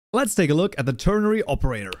Let's take a look at the ternary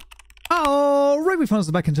operator. Alright, we found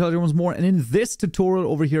us back in Intelligent once more, and in this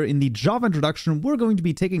tutorial over here in the Java introduction, we're going to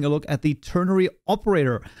be taking a look at the ternary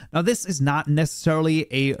operator. Now, this is not necessarily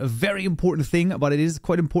a very important thing, but it is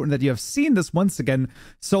quite important that you have seen this once again.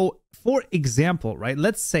 So, for example, right,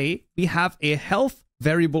 let's say we have a health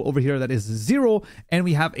variable over here that is 0, and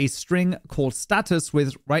we have a string called status,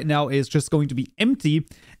 which right now is just going to be empty.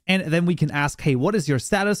 And then we can ask, hey, what is your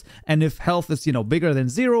status? And if health is, bigger than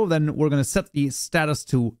 0, then we're going to set the status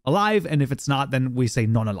to alive. And if it's not, then we say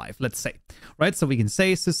non-alive, let's say, right? So we can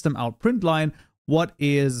say system out print line, what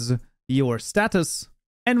is your status?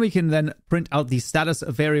 And we can then print out the status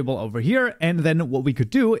variable over here. And then what we could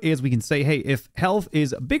do is we can say, hey, if health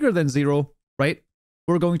is bigger than 0, right?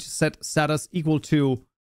 We're going to set status equal to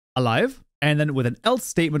alive. And then with an else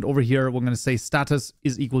statement over here, we're going to say status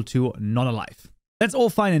is equal to non-alive. That's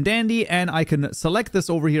all fine and dandy, and I can select this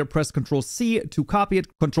over here, press Ctrl-C to copy it,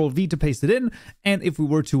 Ctrl-V to paste it in, and if we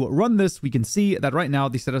were to run this, we can see that right now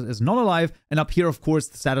the status is non-alive, and up here, of course,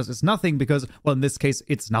 the status is nothing because, well, in this case,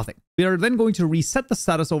 it's nothing. We are then going to reset the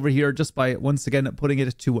status over here just by, once again, putting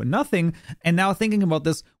it to nothing, and now thinking about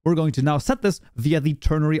this, we're going to now set this via the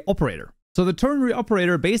ternary operator. So the ternary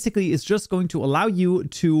operator basically is just going to allow you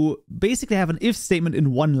to basically have an if statement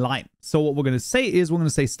in one line. So what we're going to say is we're going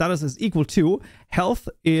to say status is equal to health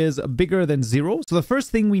is bigger than 0. So the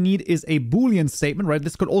first thing we need is a Boolean statement, right?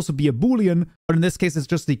 This could also be a Boolean, but in this case, it's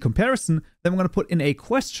just the comparison. Then we're going to put in a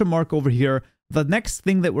question mark over here. The next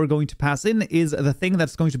thing that we're going to pass in is the thing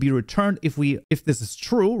that's going to be returned if this is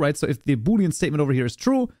true, right? So if the Boolean statement over here is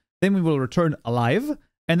true, then we will return alive.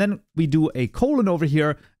 And then we do a colon over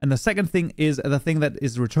here. And the second thing is the thing that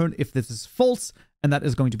is returned if this is false, and that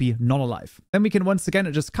is going to be non-alive. Then we can once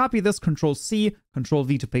again just copy this, Ctrl-C,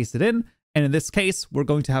 Ctrl-V to paste it in. And in this case, we're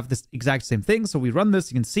going to have this exact same thing. So we run this,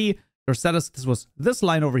 you can see your status, this was this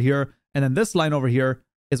line over here. And then this line over here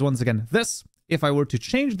is once again this. If I were to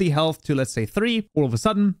change the health to, let's say 3, all of a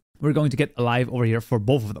sudden, we're going to get alive over here for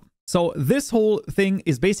both of them. So this whole thing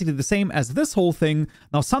is basically the same as this whole thing.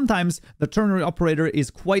 Now, sometimes the ternary operator is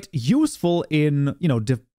quite useful in,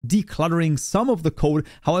 decluttering some of the code.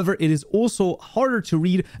 However, it is also harder to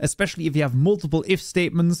read, especially if you have multiple if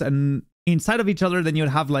statements and inside of each other, then you'd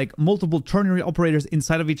have like multiple ternary operators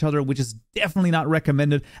inside of each other, which is definitely not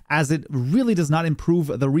recommended as it really does not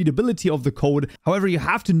improve the readability of the code. However, you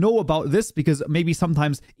have to know about this because maybe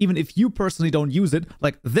sometimes, even if you personally don't use it,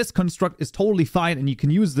 like this construct is totally fine and you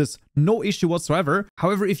can use this, no issue whatsoever.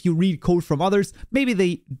 However, if you read code from others, maybe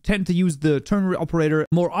they tend to use the ternary operator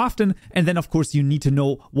more often. And then, of course, you need to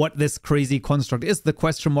know what this crazy construct is, the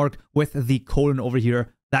question mark with the colon over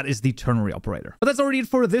here. That is the ternary operator. But that's already it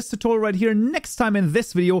for this tutorial right here. Next time in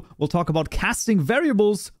this video, we'll talk about casting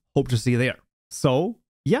variables. Hope to see you there. So,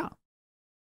 yeah.